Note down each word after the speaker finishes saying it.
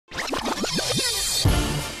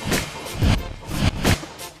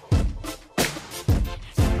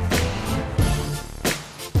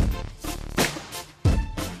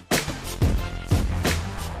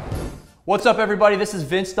What's up, everybody? This is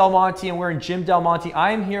Vince DelMonte and we're in Gym DelMonte.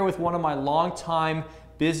 I am here with one of my longtime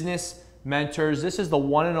business mentors. This is the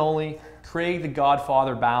one and only Craig the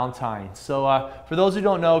Godfather Ballantyne. So for those who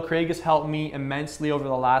don't know, Craig has helped me immensely over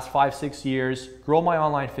the last 5-6 years grow my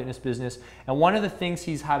online fitness business. And one of the things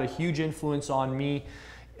he's had a huge influence on me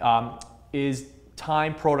is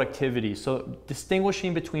time productivity. So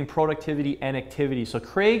distinguishing between productivity and activity. So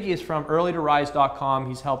Craig is from earlytorise.com.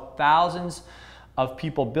 He's helped thousands of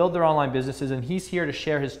people build their online businesses, and he's here to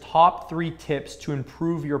share his top 3 tips to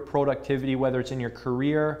improve your productivity, whether it's in your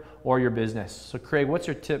career or your business. So Craig, what's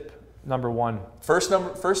your tip number 1? First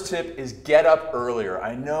tip is get up earlier.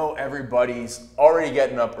 I know everybody's already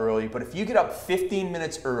getting up early, but if you get up 15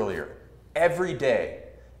 minutes earlier every day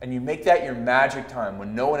and you make that your magic time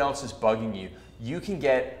when no one else is bugging you, you can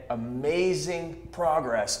get amazing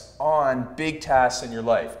progress on big tasks in your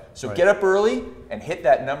life. So Get up early and hit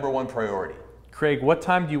that number 1 priority. Craig, what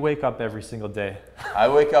time do you wake up every single day? I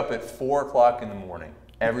wake up at 4 o'clock in the morning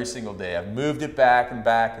every single day. I've moved it back and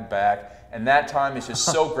back and back, and that time is just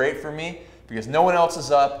so great for me because no one else is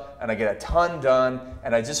up and I get a ton done,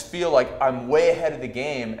 and I just feel like I'm way ahead of the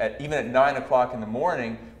game even at 9 o'clock in the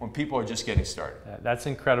morning when people are just getting started. That's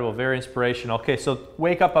incredible, very inspirational. Okay, so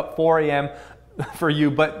wake up at 4 a.m. for you,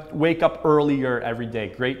 but wake up earlier every day.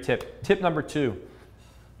 Great tip. Tip number 2.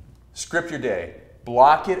 Script your day.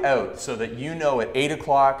 Block it out so that you know at 8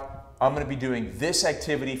 o'clock, I'm going to be doing this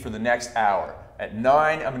activity for the next hour. At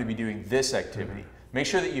 9, I'm going to be doing this activity. Make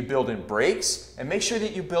sure that you build in breaks, and make sure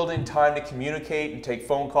that you build in time to communicate and take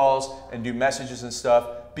phone calls and do messages and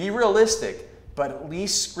stuff. Be realistic, but at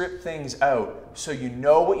least script things out so you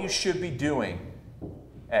know what you should be doing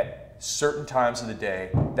at certain times of the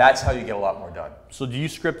day. That's how you get a lot more done. So do you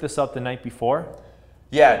script this out the night before?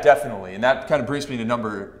 Yeah, definitely. And that kind of brings me to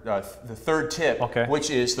the 3rd tip, which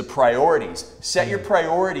is the priorities. Set your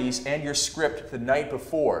priorities and your script the night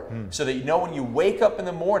before so that you know when you wake up in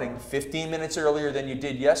the morning 15 minutes earlier than you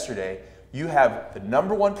did yesterday, you have the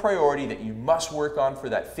number 1 priority that you must work on for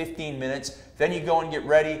that 15 minutes. Then you go and get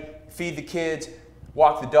ready, feed the kids,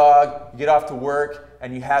 walk the dog, get off to work,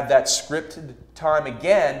 and you have that scripted time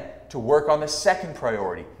again to work on the 2nd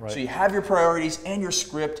priority. So you have your priorities and your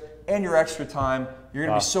script and your extra time. You're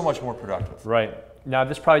going to be so much more productive. Right. Now,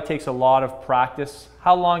 this probably takes a lot of practice.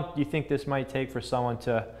 How long do you think this might take for someone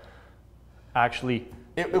to actually...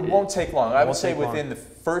 It won't take long. I would say within the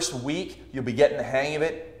first week, you'll be getting the hang of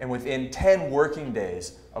it. And within 10 working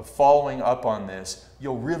days of following up on this,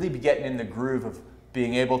 you'll really be getting in the groove of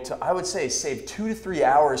being able to, I would say, save 2 to 3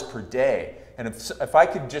 hours per day. And if I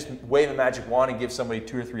could just wave a magic wand and give somebody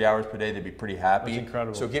 2 or 3 hours per day, they'd be pretty happy. That's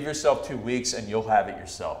incredible. So give yourself 2 weeks and you'll have it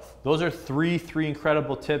yourself. Those are three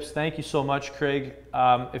incredible tips. Thank you so much, Craig.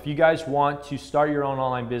 If you guys want to start your own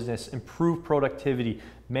online business, improve productivity,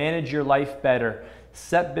 manage your life better,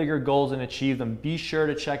 set bigger goals and achieve them, be sure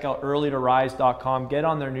to check out earlytorise.com. Get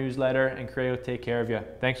on their newsletter and Craig will take care of you.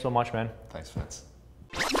 Thanks so much, man. Thanks, Vince.